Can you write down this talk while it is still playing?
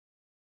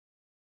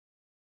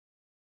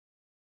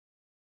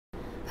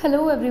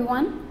Hello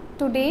everyone.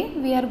 Today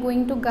we are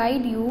going to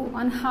guide you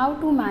on how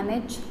to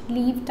manage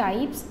leave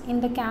types in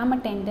the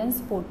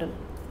CamAttendance portal.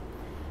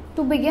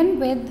 To begin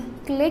with,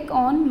 click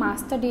on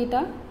Master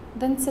Data,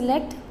 then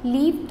select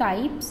Leave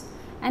Types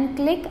and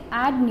click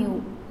Add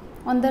New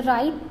on the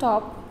right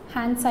top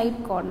hand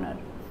side corner.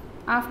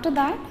 After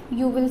that,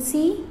 you will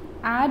see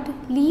Add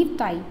Leave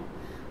Type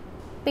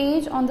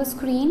page on the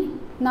screen.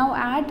 Now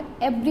add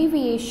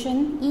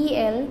Abbreviation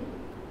EL,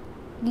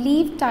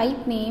 Leave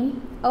Type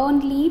Name,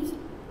 Earned Leave,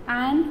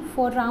 and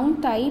for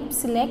round type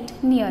select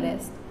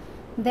nearest.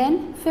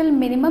 Then fill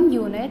minimum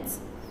units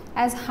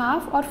as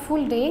half or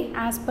full day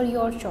as per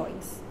your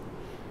choice.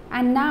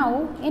 And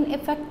now in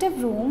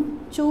effective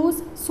room,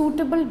 choose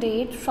suitable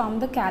date from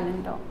the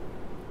calendar.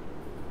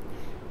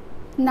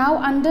 Now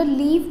under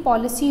leave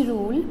policy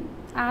rule,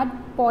 add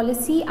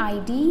policy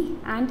ID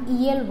and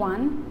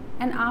EL1,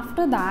 and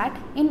after that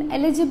in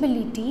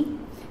eligibility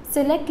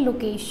select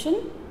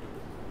location.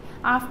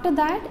 After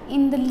that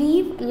in the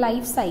leave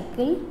life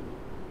cycle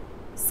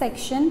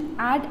section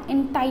add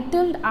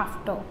entitled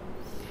after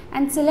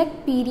and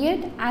select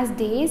period as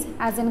days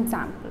as an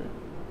example.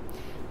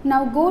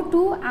 Now go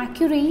to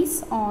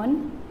accuracies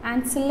on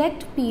and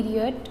select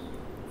period,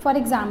 for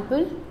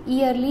example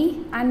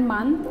yearly and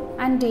month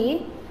and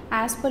day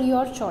as per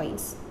your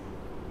choice.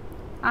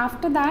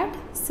 After that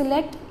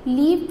select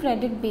leave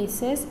credit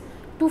basis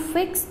to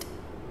fixed,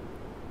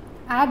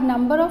 add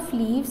number of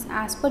leaves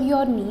as per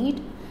your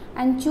need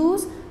and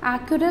choose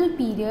accrual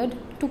period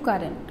to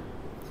current.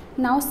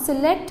 Now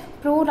select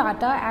pro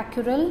rata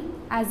accrual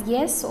as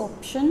yes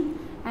option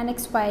and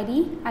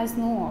expiry as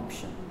no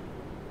option.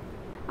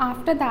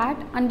 After that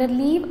under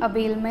leave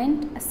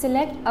availment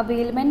select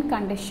availment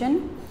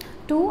condition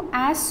to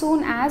as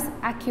soon as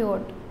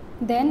accrued.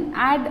 Then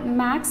add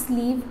max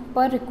leave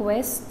per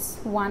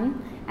requests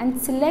 1 and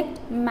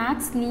select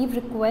max leave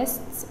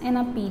requests in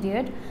a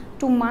period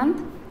to month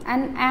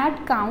and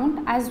add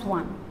count as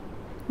 1.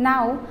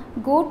 Now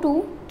go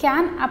to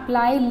can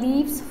apply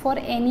leaves for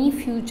any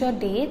future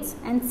dates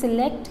and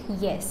select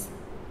yes.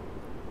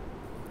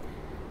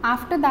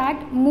 After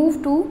that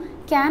move to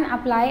can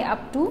apply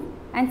up to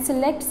and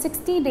select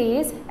 60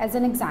 days as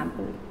an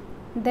example.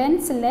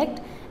 Then select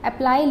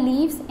apply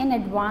leaves in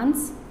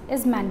advance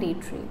is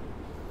mandatory.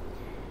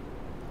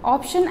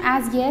 Option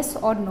as yes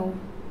or no.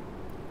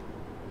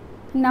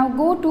 Now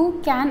go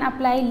to can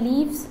apply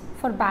leaves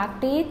for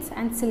back dates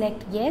and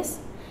select yes,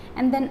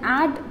 and then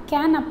add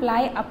can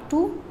apply up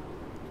to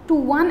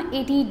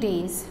 180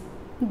 days.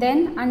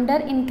 Then under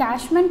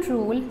encashment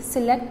rule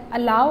select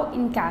allow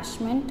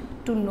encashment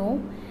to no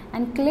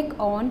and click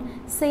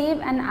on save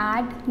and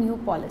add new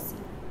policy.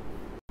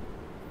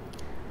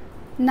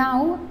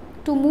 Now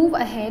to move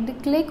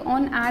ahead click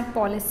on add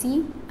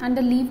policy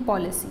under leave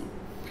policy.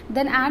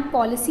 Then add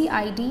policy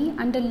ID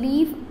under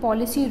leave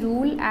policy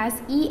rule as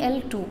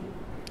EL2.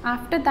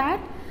 After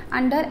that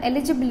under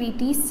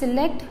eligibility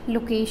select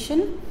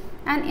location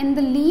and in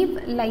the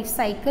leave life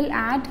cycle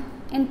add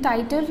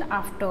entitled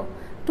after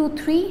to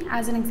 3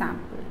 as an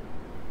example.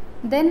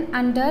 Then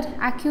under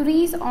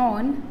accuracies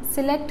on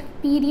select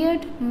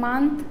period,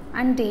 month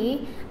and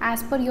day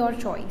as per your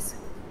choice.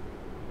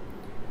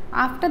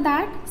 After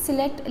that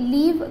select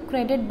leave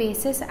credit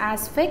basis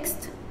as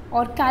fixed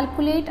or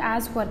calculate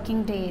as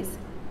working days.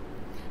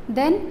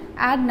 Then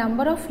add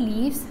number of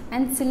leaves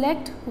and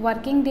select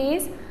working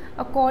days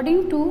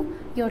according to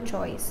your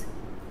choice.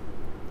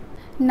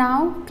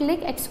 Now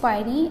click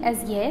expiry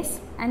as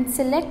yes and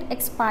select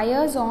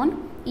expires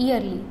on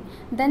yearly.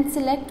 Then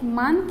select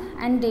month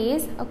and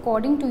days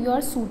according to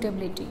your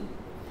suitability.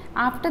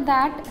 After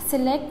that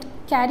select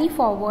carry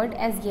forward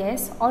as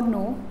yes or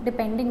no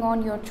depending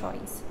on your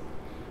choice.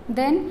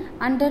 Then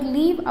under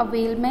leave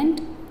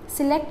availment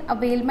select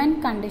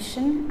availment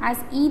condition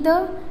as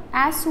either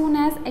as soon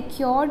as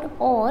accrued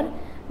or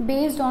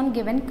based on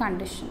given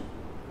condition.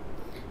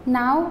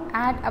 Now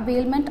add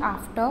availment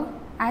after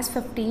as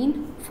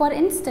 15 for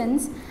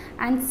instance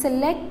and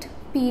select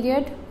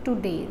period to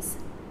days.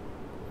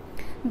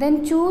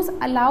 Then choose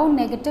allow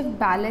negative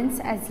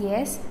balance as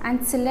yes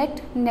and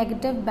select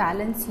negative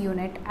balance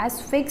unit as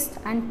fixed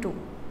and 2.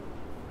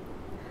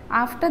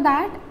 After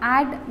that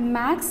add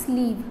max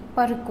leave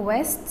per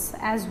requests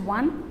as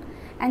 1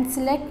 and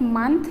select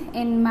month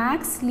in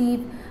max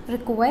leave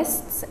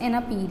requests in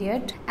a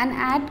period and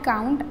add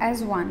count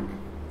as 1.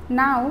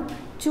 Now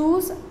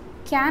choose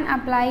can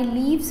apply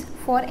leaves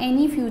for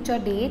any future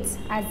dates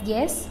as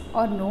yes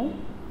or no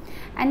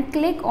and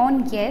click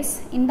on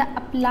yes in the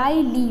apply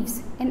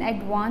leaves in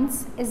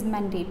advance is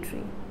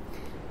mandatory.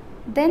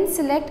 Then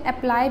select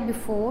apply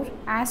before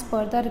as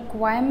per the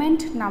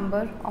requirement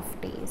number of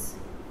days.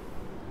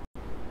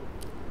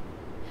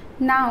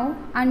 Now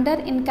under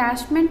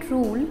encashment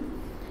rule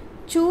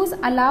choose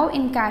allow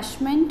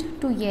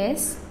encashment to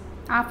yes.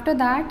 After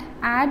that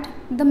add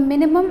the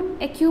minimum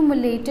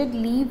accumulated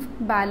leave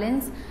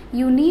balance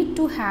you need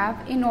to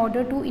have in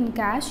order to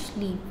encash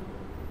leave.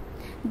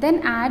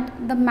 Then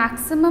add the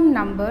maximum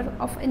number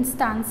of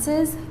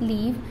instances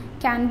leave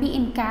can be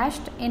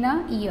encashed in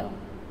a year.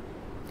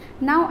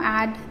 Now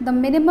add the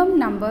minimum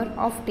number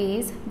of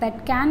days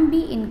that can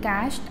be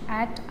encashed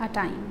at a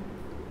time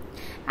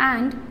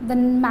and the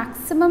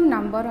maximum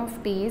number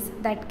of days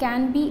that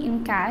can be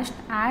encashed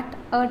at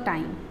a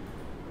time.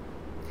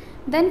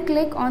 Then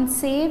click on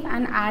Save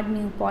and Add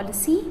New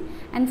Policy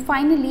and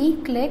finally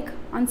click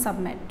on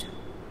Submit.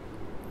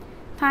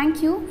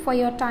 Thank you for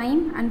your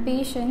time and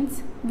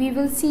patience. We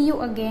will see you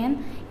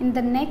again in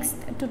the next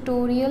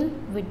tutorial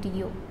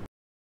video.